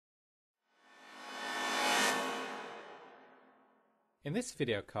In this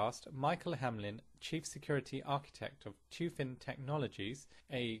videocast, Michael Hamelin, Chief Security Architect of Tufin Technologies,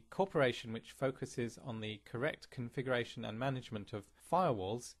 a corporation which focuses on the correct configuration and management of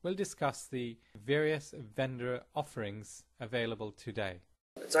firewalls, will discuss the various vendor offerings available today.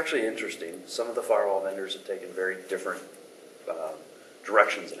 It's actually interesting. Some of the firewall vendors have taken very different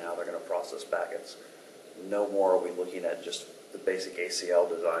directions in how they're going to process packets. No more are we looking at just the basic ACL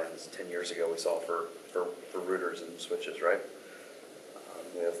designs 10 years ago we saw for routers and switches, right?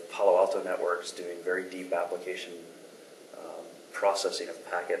 We have Palo Alto networks doing very deep application processing of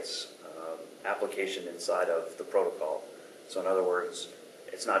packets, application inside of the protocol. So in other words,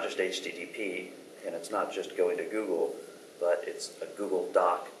 it's not just HTTP and it's not just going to Google, but it's a Google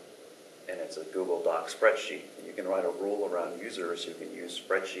Doc and it's a Google Doc spreadsheet. And you can write a rule around users who can use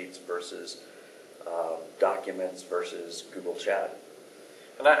spreadsheets versus documents versus Google Chat.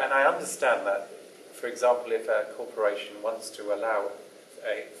 And I understand that, for example, if a corporation wants to allow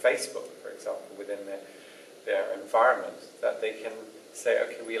a Facebook, for example, within their environment, that they can say,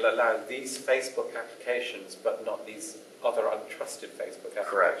 okay, we'll allow these Facebook applications, but not these other untrusted Facebook applications.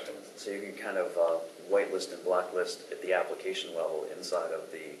 Correct. So you can kind of whitelist and blacklist at the application level inside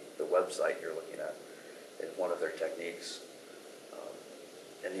of the website you're looking at. Is one of their techniques.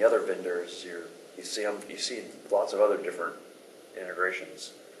 And the other vendors, you see lots of other different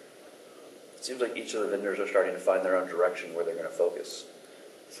integrations. It seems like each of the vendors are starting to find their own direction where they're going to focus.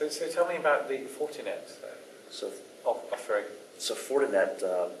 So tell me about the Fortinet offering. So Fortinet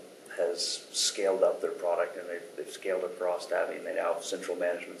has scaled up their product, and they've scaled across having. They now have central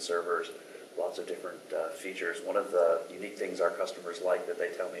management servers, lots of different features. One of the unique things our customers like that they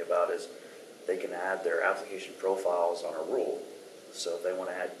tell me about is they can add their application profiles on a rule. So if they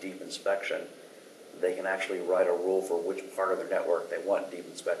want to add deep inspection, they can actually write a rule for which part of their network they want deep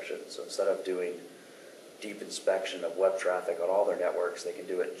inspection. So instead of doing deep inspection of web traffic on all their networks, they can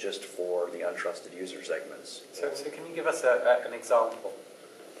do it just for the untrusted user segments. So can you give us an example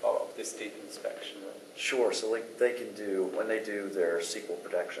of this deep inspection? Sure. So like they can do, when they do their SQL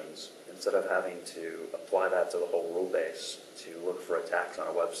protections, instead of having to apply that to the whole rule base to look for attacks on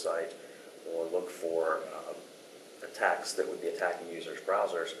a website or look for attacks that would be attacking users'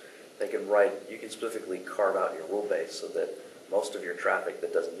 browsers, you can specifically carve out your rule base so that most of your traffic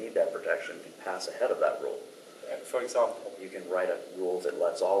that doesn't need that protection can pass ahead of that rule. For example? You can write a rule that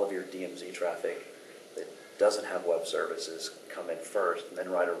lets all of your DMZ traffic that doesn't have web services come in first, and then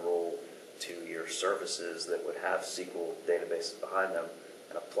write a rule to your services that would have SQL databases behind them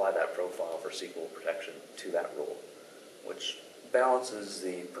and apply that profile for SQL protection to that rule, which balances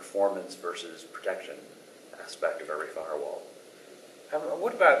the performance versus protection aspect of every firewall.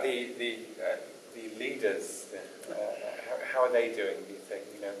 What about the leaders? How are they doing, do you think?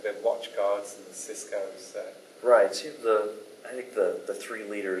 You know, the WatchGuards and the Cisco's? Right. See, I think the three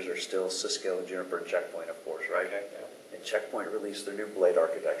leaders are still Cisco, Juniper, and Checkpoint, of course, right? Okay, yeah. And Checkpoint released their new Blade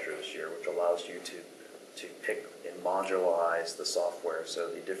architecture this year, which allows you to pick and modularize the software, so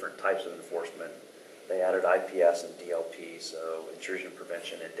the different types of enforcement. They added IPS and DLP, so intrusion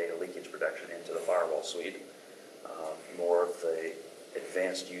prevention and data leakage protection into the firewall suite. More of the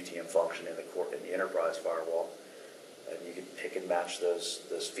advanced UTM function in the enterprise firewall. And you can pick and match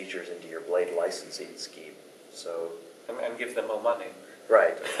those features into your Blade licensing scheme. So and give them more money.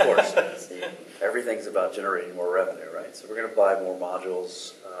 Right, of course. Everything's about generating more revenue, right? So we're going to buy more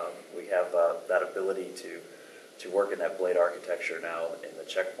modules. We have that ability to work in that Blade architecture now in the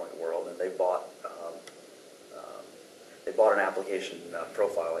Checkpoint world, and they bought an application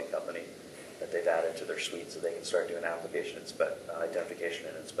profiling company that they've added to their suite so they can start doing application identification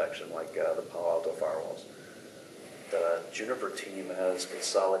and inspection like the Palo Alto firewalls. The Juniper team has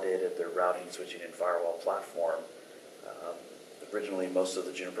consolidated their routing, switching, and firewall platform. Originally, most of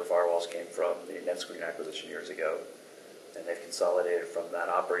the Juniper firewalls came from the NetScreen acquisition years ago, and they've consolidated from that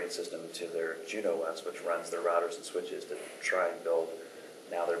operating system to their Juno OS, which runs their routers and switches to try and build.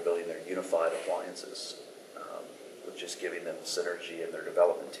 Now they're building their unified appliances, which is giving them synergy in their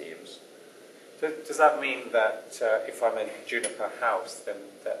development teams. Does that mean that if I'm in Juniper house, then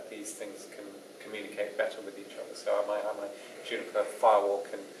that these things can communicate better with each other? So my Juniper firewall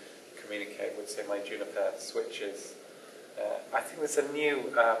can communicate with, say, my Juniper switches. I think there's a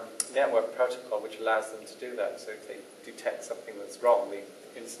new network protocol which allows them to do that. So if they detect something that's wrong, they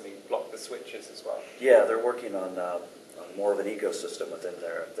instantly block the switches as well. Yeah, they're working on more of an ecosystem within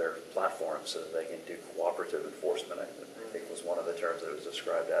their platform so that they can do cooperative enforcement, I think was one of the terms that it was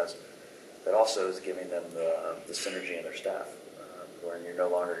described as. That also is giving them the synergy in their staff, where you're no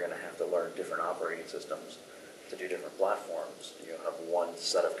longer going to have to learn different operating systems to do different platforms. You have one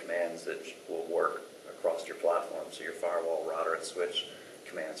set of commands that will work across your platform. So your firewall, router, and switch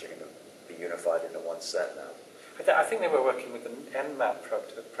commands are going to be unified into one set now. I think they were working with an Nmap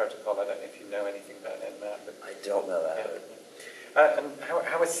protocol. I don't know if you know anything about Nmap. But I don't know that. yeah. And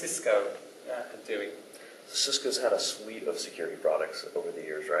how is Cisco doing? Cisco's had a suite of security products over the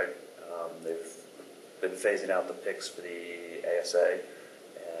years, right? They've been phasing out the PICs for the ASA,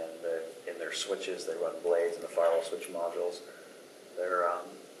 and in their switches they run blades and the firewall switch modules.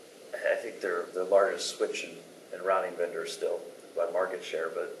 I think they're the largest switch and routing vendor still by market share,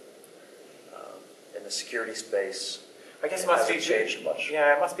 but in the security space, I guess it hasn't changed much.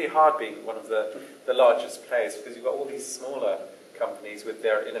 Yeah, it must be hard being one of the largest players, because you've got all these smaller companies with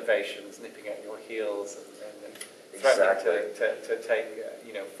their innovations nipping at your heels and threatening to take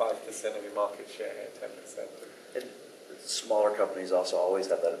 5% of your market share here, 10%. And smaller companies also always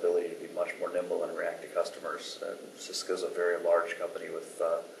have that ability to be much more nimble and react to customers. Cisco's a very large company with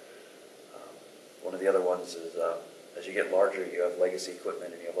one of the other ones is as you get larger, you have legacy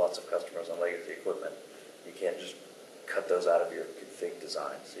equipment and you have lots of customers on legacy equipment. You can't just cut those out of your config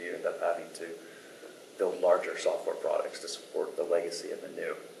design, so you end up having to build larger software products to support the legacy and the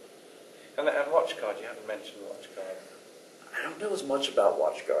new. And WatchGuard, you haven't mentioned WatchGuard. I don't know as much about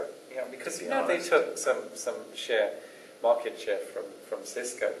WatchGuard. Yeah, because to be they honest. took some market share from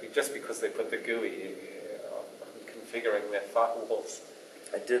Cisco just because they put the GUI on configuring their firewalls.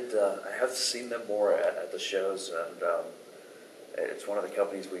 I have seen them more at the shows, and it's one of the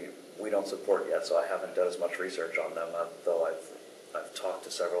companies we don't support yet, so I haven't done as much research on them, though I've talked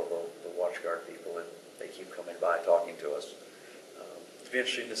to several of the WatchGuard people, and they keep coming by talking to us. It'd be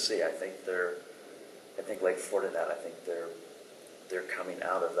interesting to see. I think like Fortinet, I think they're coming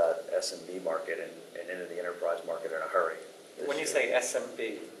out of that SMB market and into the enterprise market in a hurry. When you say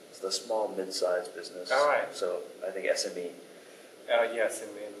SMB? It's the small, mid-sized business. All right. So I think SME. Yes,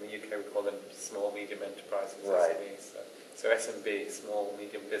 in the UK we call them small, medium enterprises, Right. SMEs. So SMB, small,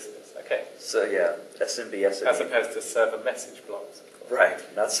 medium business. Okay. So yeah, SMB, SME. As opposed to server message blocks, of course.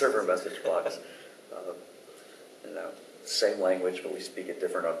 Right, not server message blocks. Same language, but we speak it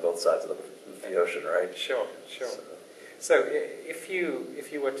different on both sides of the ocean, right? Sure. So if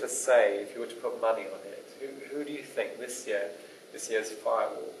you were to put money on it, who do you think this year's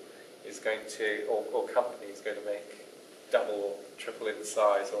firewall is going to, or company is going to make double or triple in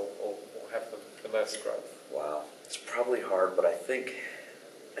size, or have the most growth? Wow, it's probably hard, but I think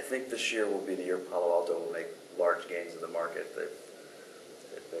this year will be the year Palo Alto will make large gains in the market.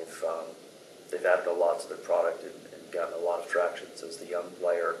 They've added a lot to their product and gotten a lot of traction. So as the young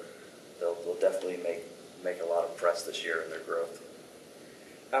player, they'll definitely make a lot of press this year in their growth.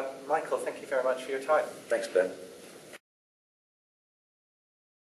 Michael, thank you very much for your time. Thanks, Ben.